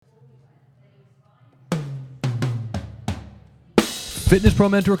Fitness Pro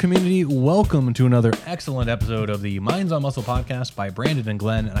Mentor community, welcome to another excellent episode of the Minds on Muscle podcast by Brandon and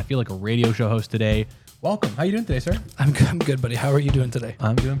Glenn. And I feel like a radio show host today. Welcome. How you doing today, sir? I'm good, buddy. How are you doing today?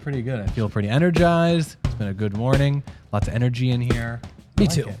 I'm doing pretty good. I feel pretty energized. It's been a good morning. Lots of energy in here. Me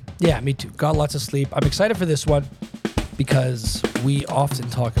too. Yeah, me too. Got lots of sleep. I'm excited for this one because we often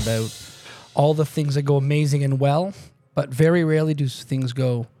talk about all the things that go amazing and well, but very rarely do things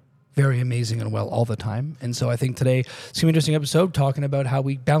go very amazing and well all the time. And so I think today it's going to be an interesting episode talking about how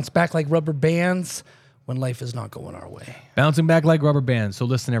we bounce back like rubber bands when life is not going our way. Bouncing back like rubber bands. So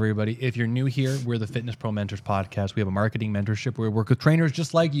listen, everybody, if you're new here, we're the Fitness Pro Mentors podcast. We have a marketing mentorship where we work with trainers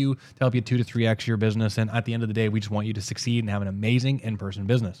just like you to help you 2 to 3x your business. And at the end of the day, we just want you to succeed and have an amazing in-person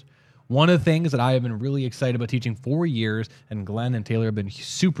business. One of the things that I have been really excited about teaching for years, and Glenn and Taylor have been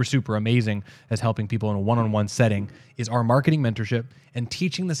super amazing as helping people in a one-on-one setting, is our marketing mentorship and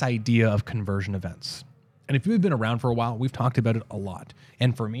teaching this idea of conversion events. And if you've been around for a while, we've talked about it a lot.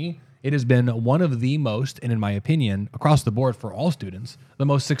 And for me, it has been one of the most, and in my opinion, across the board for all students, the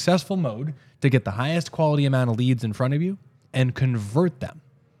most successful mode to get the highest quality amount of leads in front of you and convert them.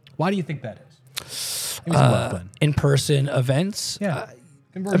 Why do you think that is? In-person events? Yeah.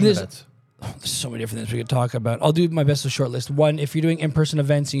 Conversion events. There's so many different things we could talk about. I'll do my best to short list. One, if you're doing in-person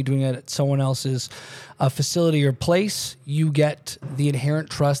events and you're doing it at someone else's facility or place, you get the inherent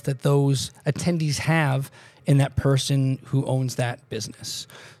trust that those attendees have in that person who owns that business.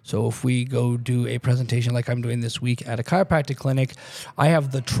 So if we go do a presentation like I'm doing this week at a chiropractic clinic, I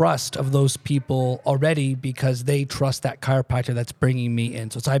have the trust of those people already because they trust that chiropractor that's bringing me in.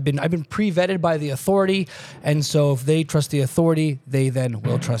 So I've been pre-vetted by the authority, and so if they trust the authority, they then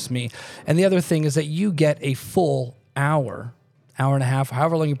will trust me. And the other thing is that you get a full hour and a half,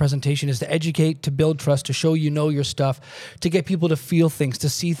 however long your presentation is, to educate, to build trust, to show you know your stuff, to get people to feel things, to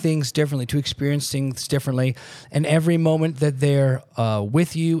see things differently, to experience things differently. And every moment that they're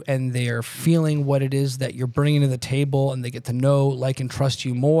with you and they're feeling what it is that you're bringing to the table and they get to know, like, and trust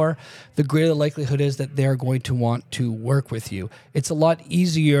you more, the greater the likelihood is that they're going to want to work with you. It's a lot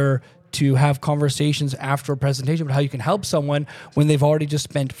easier to have conversations after a presentation about how you can help someone when they've already just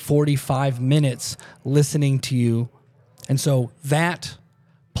spent 45 minutes listening to you. And so that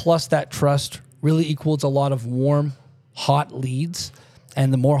plus that trust really equals a lot of warm, hot leads.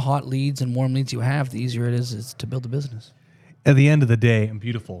 And the more hot leads and warm leads you have, the easier it is to build a business. At the end of the day, and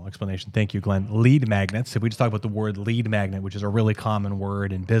beautiful explanation, thank you, Glenn, lead magnets. If we just talk about the word lead magnet, which is a really common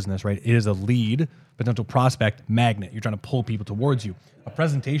word in business, right? It is a lead, potential prospect magnet. You're trying to pull people towards you. A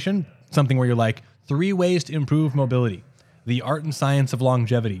presentation, something where you're like, 3 ways to improve mobility, the art and science of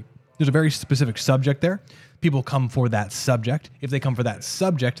longevity. There's a very specific subject there. People come for that subject. If they come for that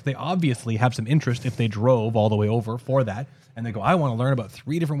subject, they obviously have some interest if they drove all the way over for that. And they go, I want to learn about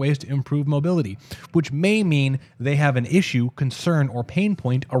 3 different ways to improve mobility, which may mean they have an issue, concern, or pain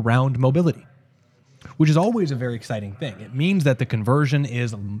point around mobility, which is always a very exciting thing. It means that the conversion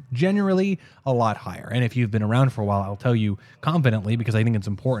is generally a lot higher. And if you've been around for a while, I'll tell you confidently, because I think it's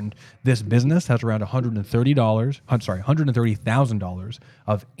important, this business has around $130,000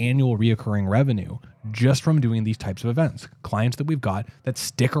 of annual reoccurring revenue just from doing these types of events. Clients that we've got that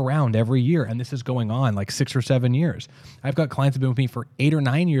stick around every year, and this is going on like 6 or 7 years. I've got clients that have been with me for 8 or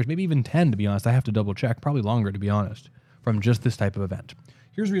 9 years, maybe even 10, to be honest. I have to double check, probably longer, to be honest, from just this type of event.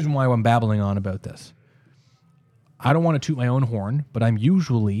 Here's the reason why I'm babbling on about this. I don't want to toot my own horn, but I'm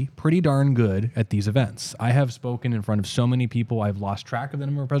usually pretty darn good at these events. I have spoken in front of so many people. I've lost track of the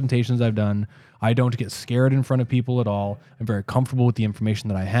number of presentations I've done. I don't get scared in front of people at all. I'm very comfortable with the information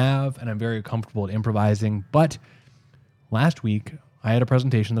that I have, and I'm very comfortable at improvising. But last week, I had a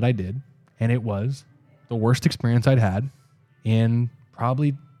presentation that I did, and it was the worst experience I'd had in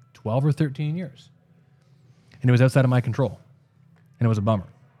probably 12 or 13 years. And it was outside of my control, and it was a bummer.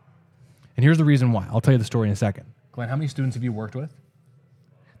 And here's the reason why. I'll tell you the story in a second. Glenn, how many students have you worked with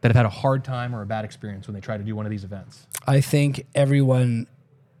that have had a hard time or a bad experience when they try to do one of these events? I think everyone,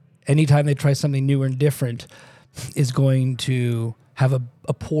 anytime they try something new and different, is going to have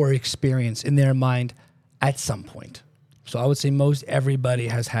a poor experience in their mind at some point. So I would say most everybody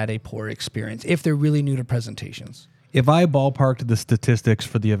has had a poor experience if they're really new to presentations. If I ballparked the statistics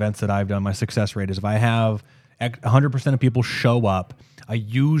for the events that I've done, my success rate is if I have 100% of people show up, I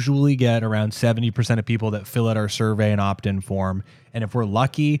usually get around 70% of people that fill out our survey and opt-in form. And if we're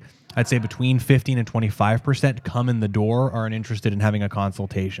lucky, I'd say between 15 and 25% come in the door are interested in having a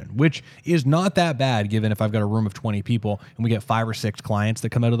consultation, which is not that bad given if I've got a room of 20 people and we get 5 or 6 clients that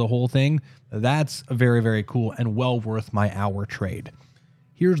come out of the whole thing. That's very, very cool and well worth my hour trade.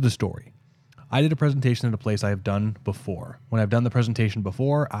 Here's the story. I did a presentation at a place I have done before. When I've done the presentation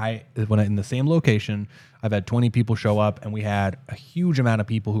before, in the same location, I've had 20 people show up, and we had a huge amount of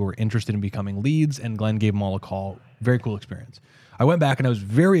people who were interested in becoming leads, and Glenn gave them all a call. Very cool experience. I went back and I was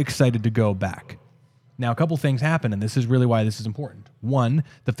very excited to go back. Now, a couple things happened, and this is really why this is important. One,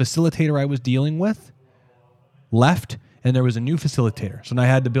 the facilitator I was dealing with left, and there was a new facilitator. So now I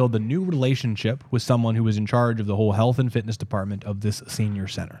had to build a new relationship with someone who was in charge of the whole health and fitness department of this senior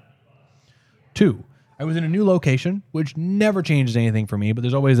center. 2, I was in a new location, which never changes anything for me, but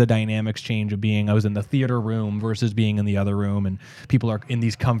there's always a dynamics change of I was in the theater room versus being in the other room, and people are in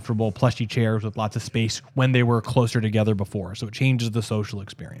these comfortable plushy chairs with lots of space when they were closer together before. So it changes the social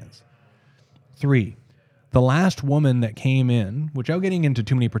experience. 3, the last woman that came in, without getting into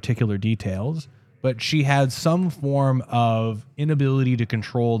too many particular details, but she had some form of inability to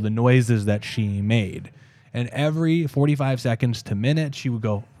control the noises that she made. And every 45 seconds to minute, she would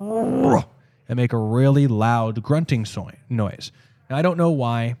go and make a really loud grunting noise. Now, I don't know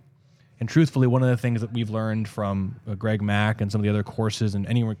why. And truthfully, one of the things that we've learned from Greg Mack and some of the other courses and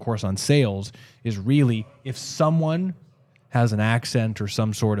any course on sales is really if someone has an accent or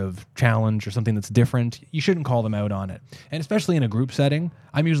some sort of challenge or something that's different, you shouldn't call them out on it. And especially in a group setting,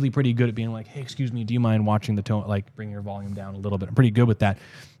 I'm usually pretty good at being like, hey, excuse me, do you mind watching the tone, like bring your volume down a little bit? I'm pretty good with that.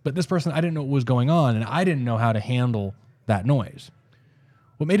 But this person, I didn't know what was going on, and I didn't know how to handle that noise.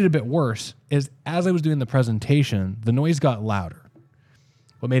 What made it a bit worse is as I was doing the presentation, the noise got louder.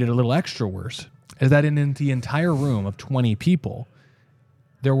 What made it a little extra worse is that in the entire room of 20 people,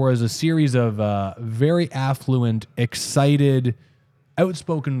 there was a series of very affluent, excited,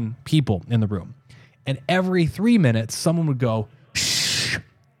 outspoken people in the room. And every 3 minutes, someone would go, shh,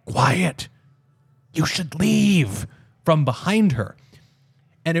 quiet, you should leave, from behind her.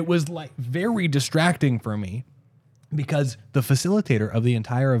 And it was like very distracting for me because the facilitator of the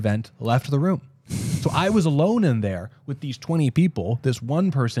entire event left the room. So I was alone in there with these 20 people, this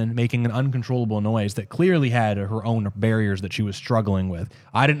one person making an uncontrollable noise that clearly had her own barriers that she was struggling with.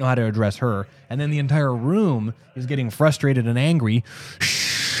 I didn't know how to address her. And then the entire room is getting frustrated and angry.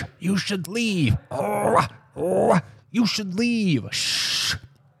 Shh, you should leave. You should leave. Shh.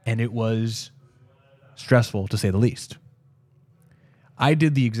 And it was stressful, to say the least. I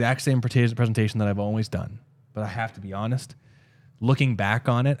did the exact same presentation that I've always done, but I have to be honest. Looking back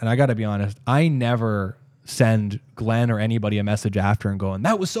on it, and I got to be honest, I never send Glenn or anybody a message after and going,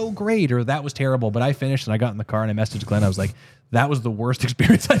 that was so great, or that was terrible. But I finished and I got in the car and I messaged Glenn. I was like, that was the worst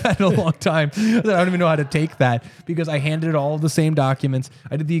experience I've had in a long time. I don't even know how to take that because I handed all the same documents.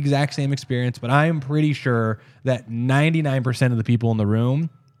 I did the exact same experience, but I am pretty sure that 99% of the people in the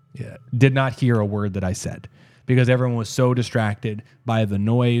room did not hear a word that I said because everyone was so distracted by the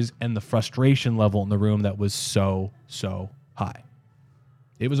noise and the frustration level in the room that was so high.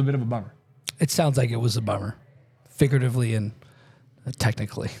 It was a bit of a bummer. It sounds like it was a bummer, figuratively and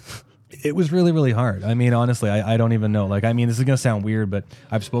technically. It was really, really hard. I mean, honestly, I don't even know. Like, I mean, this is going to sound weird, but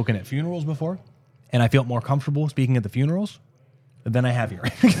I've spoken at funerals before, and I felt more comfortable speaking at the funerals than I have here.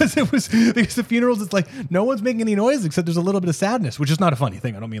 because the funerals, it's like no one's making any noise except there's a little bit of sadness, which is not a funny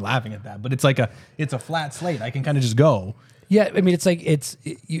thing. I don't mean laughing at that, but it's a flat slate. I can kind of just go. Yeah, I mean, it's like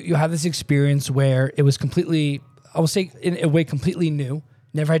you have this experience where it was completely, I will say in a way, completely new.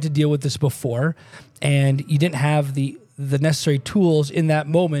 Never had to deal with this before, and you didn't have the necessary tools in that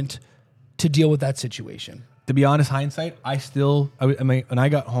moment to deal with that situation. To be honest, hindsight, when I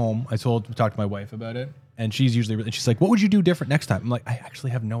got home, I talked to my wife about it, and she's like, "What would you do different next time?" I'm like, "I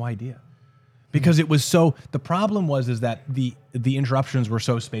actually have no idea," because it was so. The problem is that the interruptions were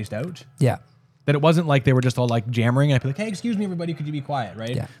so spaced out. Yeah. That it wasn't like they were just all like jammering. I'd be like, hey, excuse me, everybody, could you be quiet,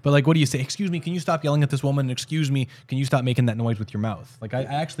 right? Yeah. But like, what do you say? Excuse me, can you stop yelling at this woman? Excuse me, can you stop making that noise with your mouth? Like, I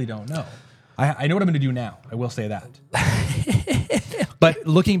actually don't know. I know what I'm going to do now. I will say that. But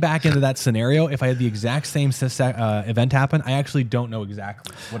looking back into that scenario, if I had the exact same event happen, I actually don't know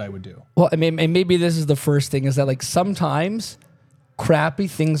exactly what I would do. Well, I mean, and maybe this is the first thing is that like sometimes crappy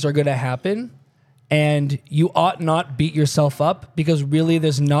things are going to happen. And you ought not beat yourself up because really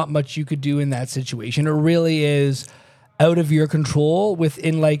there's not much you could do in that situation. It really is out of your control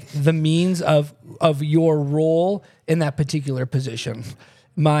within like the means of your role in that particular position.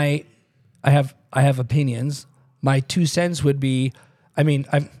 I have opinions. My 2 cents would be, I mean,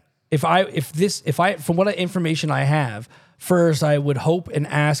 from what information I have, first I would hope and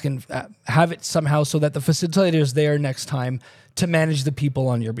ask and have it somehow so that the facilitator is there next time to manage the people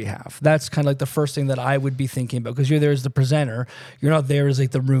on your behalf. That's kind of like the first thing that I would be thinking about because you're there as the presenter. You're not there as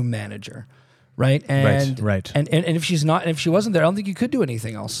like the room manager, right? And right. And if she's not, and if she wasn't there, I don't think you could do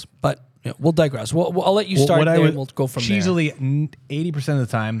anything else. But Yeah, we'll digress. I'll let you start there and we'll go from there. Easily 80% of the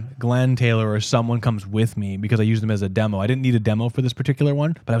time, Glenn Taylor or someone comes with me because I use them as a demo. I didn't need a demo for this particular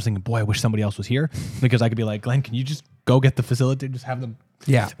one, but I was thinking, boy, I wish somebody else was here because I could be like, Glenn, can you just go get the facilitator, just have them?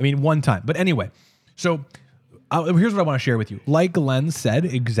 Yeah. I mean, one time. But anyway, so here's what I want to share with you. Like Glenn said,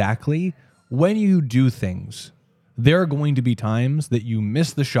 exactly, when you do things, there are going to be times that you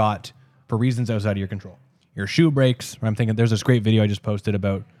miss the shot for reasons outside of your control. Your shoe breaks. I'm thinking there's this great video I just posted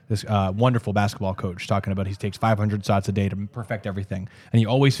about this wonderful basketball coach talking about he takes 500 shots a day to perfect everything. And he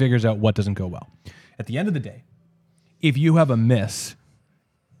always figures out what doesn't go well. At the end of the day, if you have a miss,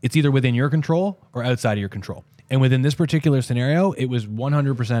 it's either within your control or outside of your control. And within this particular scenario, it was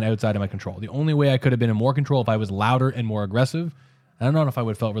 100% outside of my control. The only way I could have been in more control if I was louder and more aggressive. I don't know if I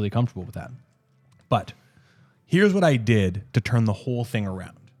would have felt really comfortable with that. But here's what I did to turn the whole thing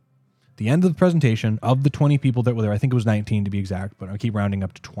around. The end of the presentation, of the 20 people that were there, I think it was 19 to be exact, but I keep rounding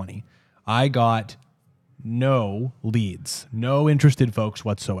up to 20. I got no leads, no interested folks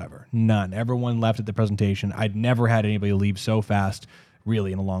whatsoever. None. Everyone left at the presentation. I'd never had anybody leave so fast,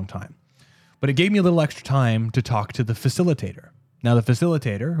 really, in a long time. But it gave me a little extra time to talk to the facilitator. Now, the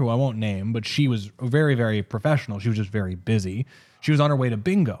facilitator, who I won't name, but she was very, very professional. She was just very busy. She was on her way to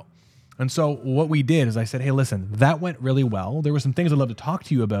bingo. And so what we did is I said, hey, listen, that went really well. There were some things I'd love to talk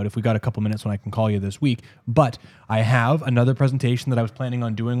to you about if we got a couple minutes when I can call you this week. But I have another presentation that I was planning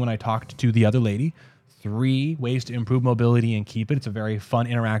on doing when I talked to the other lady. 3 ways to improve mobility and keep it. It's a very fun,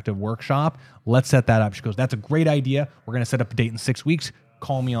 interactive workshop. Let's set that up. She goes, that's a great idea. We're going to set up a date in 6 weeks.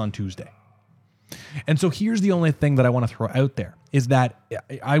 Call me on Tuesday. And so here's the only thing that I want to throw out there is that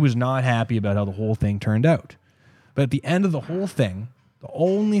I was not happy about how the whole thing turned out. But at the end of the whole thing, the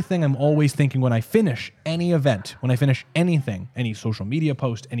only thing I'm always thinking when I finish any event, when I finish anything, any social media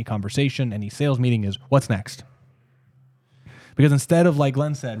post, any conversation, any sales meeting is, what's next? Because instead of, like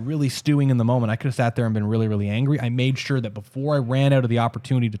Glenn said, really stewing in the moment, I could have sat there and been really, really angry. I made sure that before I ran out of the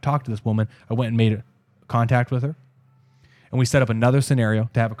opportunity to talk to this woman, I went and made contact with her. And we set up another scenario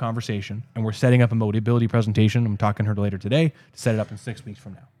to have a conversation. And we're setting up a mobility presentation. I'm talking to her later today to set it up in 6 weeks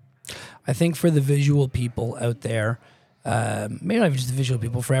from now. I think for the visual people out there, maybe not even just the visual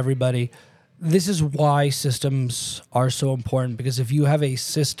people, for everybody, this is why systems are so important. Because if you have a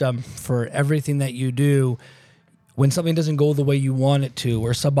system for everything that you do, when something doesn't go the way you want it to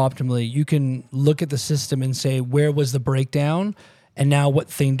or suboptimally, you can look at the system and say, where was the breakdown? And now what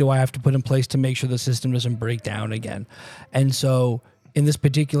thing do I have to put in place to make sure the system doesn't break down again? And so in this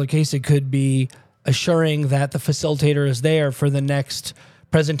particular case, it could be assuring that the facilitator is there for the next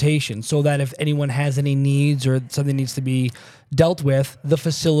presentation so that if anyone has any needs or something needs to be dealt with, the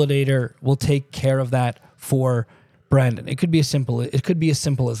facilitator will take care of that for Brandon. It could be as simple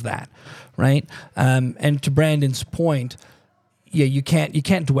as that, right? And to Brandon's point, yeah, you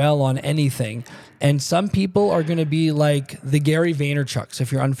can't dwell on anything. And some people are going to be like the Gary Vaynerchuk.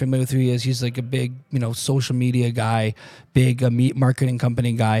 If you're unfamiliar with who he is, he's like a big, social media guy, big marketing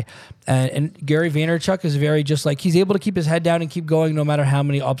company guy. And Gary Vaynerchuk is very just like, he's able to keep his head down and keep going no matter how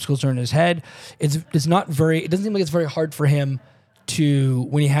many obstacles are in his head. It doesn't seem like it's very hard for him to,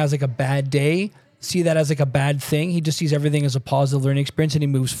 when he has like a bad day, see that as like a bad thing. He just sees everything as a positive learning experience and he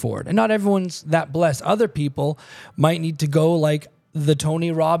moves forward. And not everyone's that blessed. Other people might need to go like the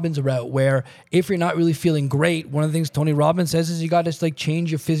Tony Robbins route, where if you're not really feeling great, one of the things Tony Robbins says is you got to like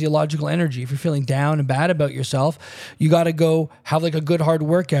change your physiological energy. If you're feeling down and bad about yourself, you got to go have like a good hard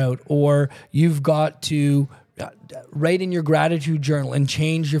workout, or you've got to write in your gratitude journal and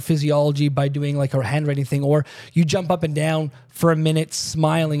change your physiology by doing like a handwriting thing, or you jump up and down for a minute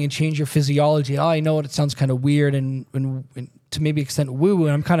smiling and change your physiology. Oh, I know it sounds kind of weird and to maybe extent woo-woo,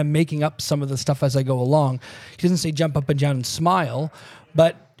 and I'm kind of making up some of the stuff as I go along. He doesn't say jump up and down and smile,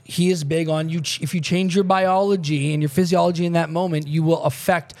 but he is big on you. If you change your biology and your physiology in that moment, you will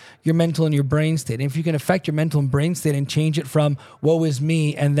affect your mental and your brain state. And if you can affect your mental and brain state and change it from woe is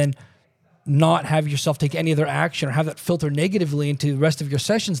me and then not have yourself take any other action or have that filter negatively into the rest of your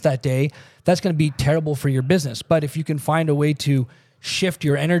sessions that day, that's going to be terrible for your business. But if you can find a way to shift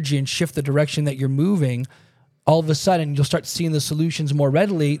your energy and shift the direction that you're moving, all of a sudden you'll start seeing the solutions more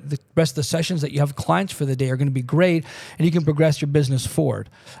readily. The rest of the sessions that you have clients for the day are going to be great, and you can progress your business forward.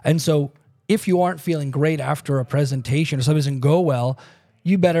 And so if you aren't feeling great after a presentation or something doesn't go well,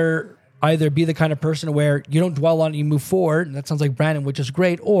 you better either be the kind of person where you don't dwell on it, you move forward, and that sounds like Brandon, which is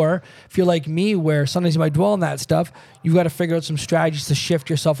great, or if you're like me, where sometimes you might dwell on that stuff, you've got to figure out some strategies to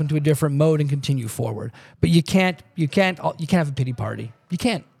shift yourself into a different mode and continue forward. But you can't have a pity party. You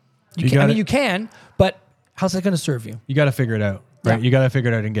can't. You can, but how's that going to serve you? You got to figure it out, right? Yeah. You got to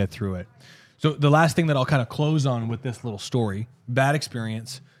figure it out and get through it. So the last thing that I'll kind of close on with this little story, bad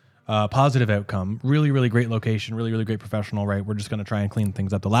experience. positive outcome, really, really great location, really, really great professional, right? We're just going to try and clean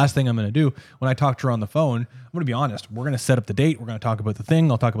things up. The last thing I'm going to do when I talk to her on the phone, I'm going to be honest, we're going to set up the date. We're going to talk about the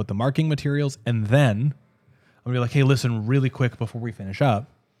thing. I'll talk about the marketing materials. And then I'm going to be like, hey, listen, really quick before we finish up,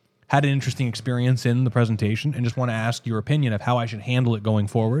 had an interesting experience in the presentation and just want to ask your opinion of how I should handle it going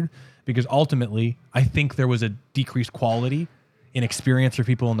forward. Because ultimately, I think there was a decreased quality in experience for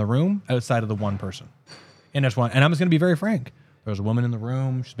people in the room outside of the one person. And I'm just going to be very frank. There was a woman in the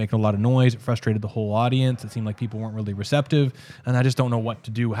room. She's making a lot of noise. It frustrated the whole audience. It seemed like people weren't really receptive. And I just don't know what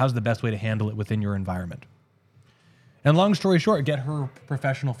to do. How's the best way to handle it within your environment? And long story short, get her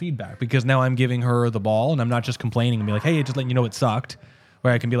professional feedback, because now I'm giving her the ball and I'm not just complaining and be like, hey, just letting you know it sucked.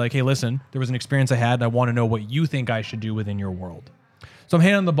 Where I can be like, hey, listen, there was an experience I had and I want to know what you think I should do within your world. So I'm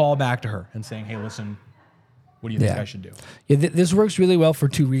handing the ball back to her and saying, hey, listen, what do you think I should do? Yeah, this works really well for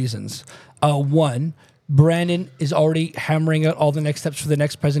two reasons. One, Brandon is already hammering out all the next steps for the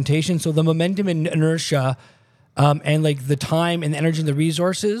next presentation. So the momentum and inertia and like the time and the energy and the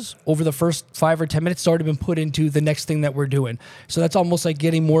resources over the first 5 or 10 minutes has already been put into the next thing that we're doing. So that's almost like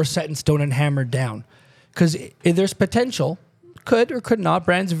getting more set in stone and hammered down. Because there's potential, could or could not.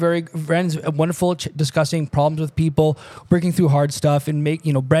 Brandon's wonderful at discussing problems with people, working through hard stuff, and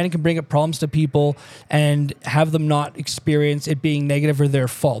Brandon can bring up problems to people and have them not experience it being negative or their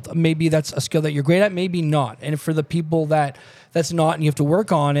fault. Maybe that's a skill that you're great at, maybe not. And for the people that's not and you have to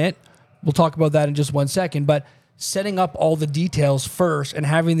work on it, we'll talk about that in just 1 second. But setting up all the details first and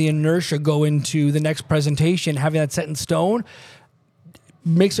having the inertia go into the next presentation, having that set in stone,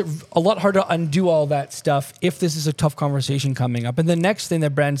 makes it a lot harder to undo all that stuff if this is a tough conversation coming up. And the next thing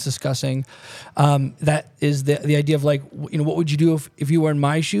that Brandon's discussing, that is the idea of like, what would you do if you were in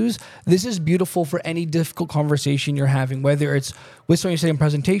my shoes? This is beautiful for any difficult conversation you're having, whether it's with someone you're setting a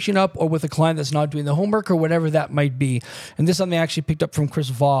presentation up or with a client that's not doing the homework or whatever that might be. And this is something I actually picked up from Chris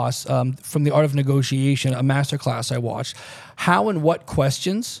Voss from The Art of Negotiation, a masterclass I watched. How and what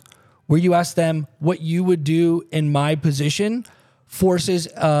questions where you ask them what you would do in my position forces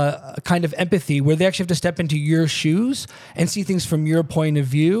a kind of empathy where they actually have to step into your shoes and see things from your point of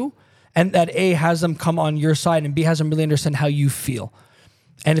view, and that A, has them come on your side, and B, has them really understand how you feel.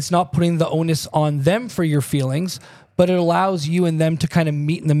 And it's not putting the onus on them for your feelings, but it allows you and them to kind of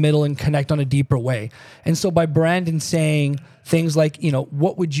meet in the middle and connect on a deeper way. And so by Brandon saying things like,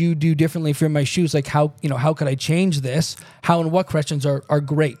 what would you do differently if you're in my shoes? Like how could I change this? How and what questions are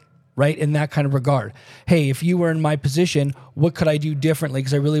great. Right? In that kind of regard. Hey, if you were in my position, what could I do differently?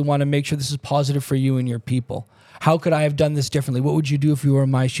 Because I really want to make sure this is positive for you and your people. How could I have done this differently? What would you do if you were in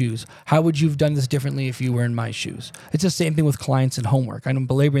my shoes? How would you have done this differently if you were in my shoes? It's the same thing with clients and homework. I'm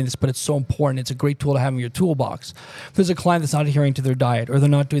belaboring this, but it's so important. It's a great tool to have in your toolbox. If there's a client that's not adhering to their diet or they're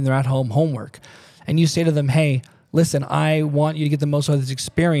not doing their at-home homework, and you say to them, hey, listen, I want you to get the most out of this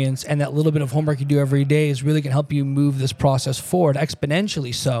experience, and that little bit of homework you do every day is really going to help you move this process forward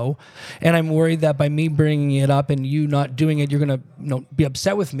exponentially so. And I'm worried that by me bringing it up and you not doing it, you're going to be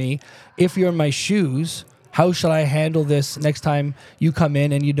upset with me. If you're in my shoes, how should I handle this next time you come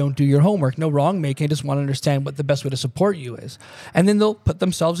in and you don't do your homework? No wrong making. I just want to understand what the best way to support you is. And then they'll put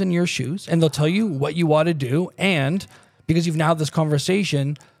themselves in your shoes and they'll tell you what you ought to do. And because you've now had this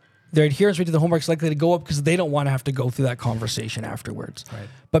conversation, their adherence rate to the homework is likely to go up because they don't want to have to go through that conversation afterwards. Right.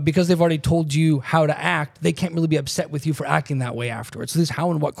 But because they've already told you how to act, they can't really be upset with you for acting that way afterwards. So these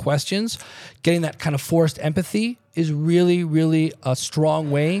how and what questions, getting that kind of forced empathy is really, really a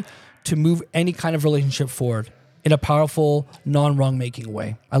strong way to move any kind of relationship forward in a powerful, non-wrong making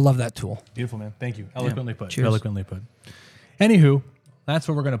way. I love that tool. Beautiful, man. Thank you. Eloquently put. Cheers. Eloquently put. Anywho, that's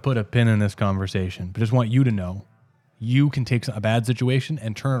where we're going to put a pin in this conversation. But just want you to know, you can take a bad situation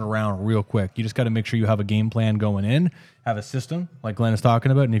and turn it around real quick. You just got to make sure you have a game plan going in, have a system like Glenn is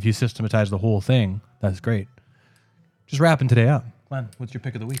talking about. And if you systematize the whole thing, that's great. Just wrapping today up. Glenn, what's your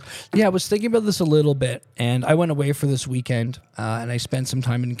pick of the week? Yeah, I was thinking about this a little bit, and I went away for this weekend, and I spent some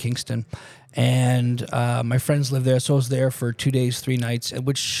time in Kingston, and my friends live there, so I was there for 2 days, 3 nights,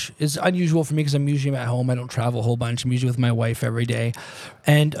 which is unusual for me because I'm usually at home. I don't travel a whole bunch. I'm usually with my wife every day,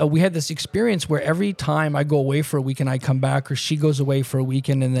 and we had this experience where every time I go away for a weekend, I come back, or she goes away for a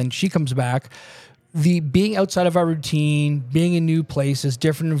weekend, and then she comes back. The being outside of our routine, being in new places,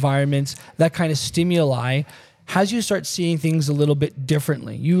 different environments, that kind of stimuli has you start seeing things a little bit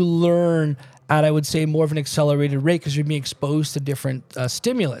differently. You learn at, I would say, more of an accelerated rate because you're being exposed to different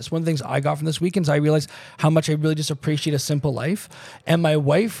stimulus. One of the things I got from this weekend is I realized how much I really just appreciate a simple life. And my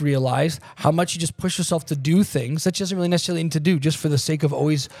wife realized how much you just push yourself to do things that she doesn't really necessarily need to do just for the sake of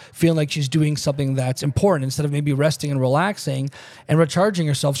always feeling like she's doing something that's important instead of maybe resting and relaxing and recharging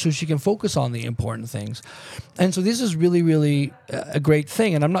herself so she can focus on the important things. And so this is really, really a great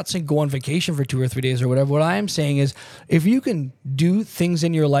thing. And I'm not saying go on vacation for 2 or 3 days or whatever. What I am saying is if you can do things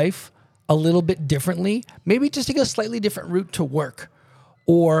in your life a little bit differently, maybe just take a slightly different route to work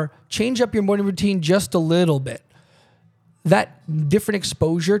or change up your morning routine just a little bit. That different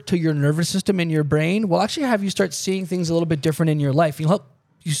exposure to your nervous system and your brain will actually have you start seeing things a little bit different in your life. You'll help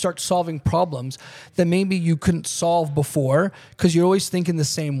you start solving problems that maybe you couldn't solve before because you're always thinking the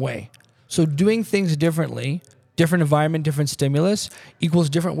same way. So doing things differently, different environment, different stimulus equals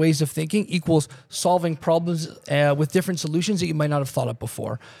different ways of thinking equals solving problems with different solutions that you might not have thought of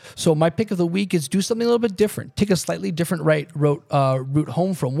before. So my pick of the week is do something a little bit different. Take a slightly different route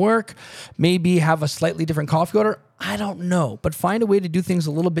home from work. Maybe have a slightly different coffee order. I don't know, but find a way to do things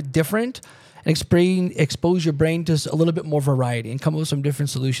a little bit different and expose your brain to a little bit more variety and come up with some different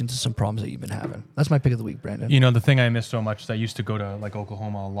solutions to some problems that you've been having. That's my pick of the week, Brandon. You know, the thing I miss so much is I used to go to like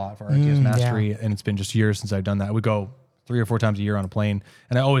Oklahoma a lot for RTS Mastery, and it's been just years since I've done that. I would go 3 or 4 times a year on a plane,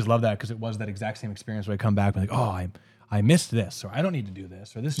 and I always loved that because it was that exact same experience where I come back and like, oh, I missed this, or I don't need to do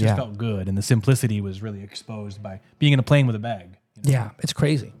this, or this just felt good, and the simplicity was really exposed by being in a plane with a bag. You know? Yeah, it's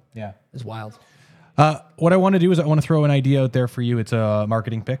crazy. Yeah. It's wild. What I want to do is I want to throw an idea out there for you. It's a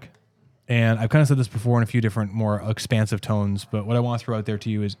marketing pick. And I've kind of said this before in a few different, more expansive tones, but what I want to throw out there to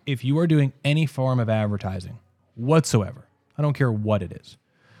you is if you are doing any form of advertising whatsoever, I don't care what it is,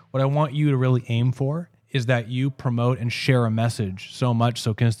 what I want you to really aim for is that you promote and share a message so much,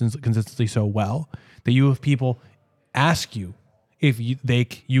 so consistently, so well, that you have people ask you if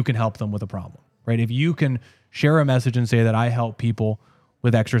you can help them with a problem, right? If you can share a message and say that I help people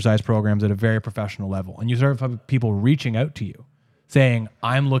with exercise programs at a very professional level, and you start have people reaching out to you, saying,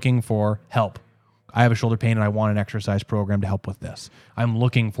 I'm looking for help. I have a shoulder pain and I want an exercise program to help with this. I'm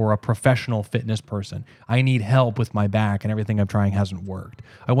looking for a professional fitness person. I need help with my back and everything I'm trying hasn't worked.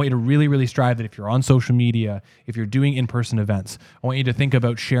 I want you to really, really strive that if you're on social media, if you're doing in-person events, I want you to think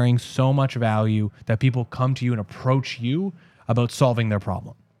about sharing so much value that people come to you and approach you about solving their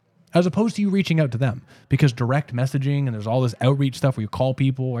problem, as opposed to you reaching out to them, because direct messaging and there's all this outreach stuff where you call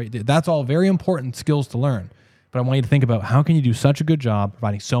people, right? That's all very important skills to learn. But I want you to think about how can you do such a good job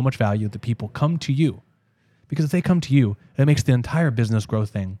providing so much value that people come to you? Because if they come to you, it makes the entire business growth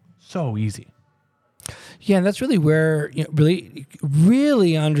thing so easy. Yeah, and that's really where, you know,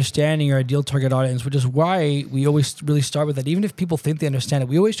 really understanding your ideal target audience, which is why we always really start with that. Even if people think they understand it,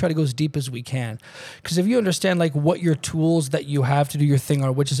 we always try to go as deep as we can. Because if you understand like what your tools that you have to do your thing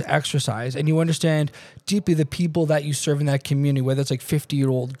are, which is exercise, and you understand deeply the people that you serve in that community, whether it's like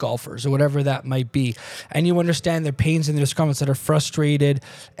 50-year-old golfers or whatever that might be, and you understand their pains and their discomforts that are frustrated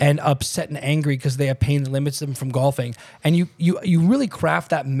and upset and angry because they have pain that limits them from golfing, and you really craft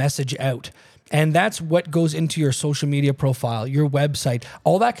that message out. And that's what goes into your social media profile, your website.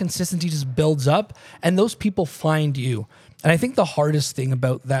 All that consistency just builds up, and those people find you. And I think the hardest thing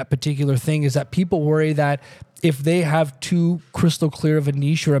about that particular thing is that people worry that if they have too crystal clear of a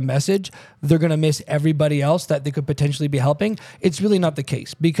niche or a message, they're going to miss everybody else that they could potentially be helping. It's really not the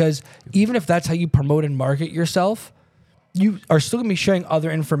case, because even if that's how you promote and market yourself, you are still going to be sharing other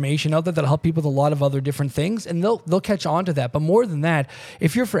information out there that'll help people with a lot of other different things, and they'll catch on to that. But more than that,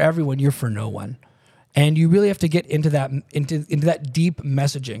 if you're for everyone, you're for no one. And you really have to get into that deep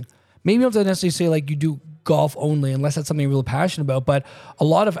messaging. Maybe you don't have to necessarily say like you do golf only, unless that's something you're really passionate about. But a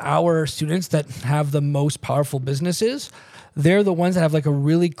lot of our students that have the most powerful businesses, they're the ones that have like a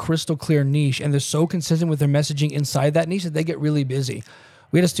really crystal clear niche, and they're so consistent with their messaging inside that niche that they get really busy.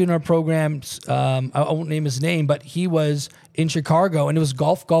 We had a student in our program, I won't name his name, but he was in Chicago, and it was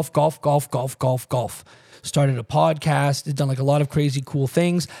golf. Started a podcast, did done like a lot of crazy cool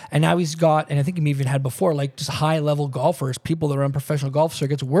things, and now he's got, and I think he even had before, like just high-level golfers, people that are on professional golf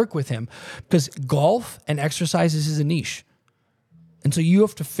circuits work with him, because golf and exercises is a niche. And so you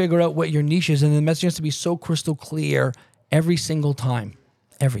have to figure out what your niche is, and the message has to be so crystal clear every single time,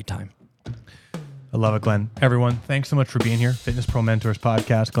 every time. I love it, Glenn. Everyone, thanks so much for being here. Fitness Pro Mentors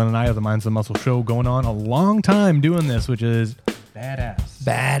podcast. Glenn and I are the Minds of the Muscle show, going on a long time doing this, which is badass.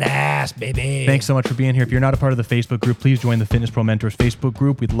 Badass, baby. Thanks so much for being here. If you're not a part of the Facebook group, please join the Fitness Pro Mentors Facebook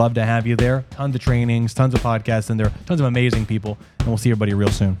group. We'd love to have you there. Tons of trainings, tons of podcasts in there, tons of amazing people, and we'll see everybody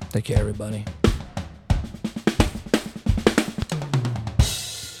real soon. Take care, everybody.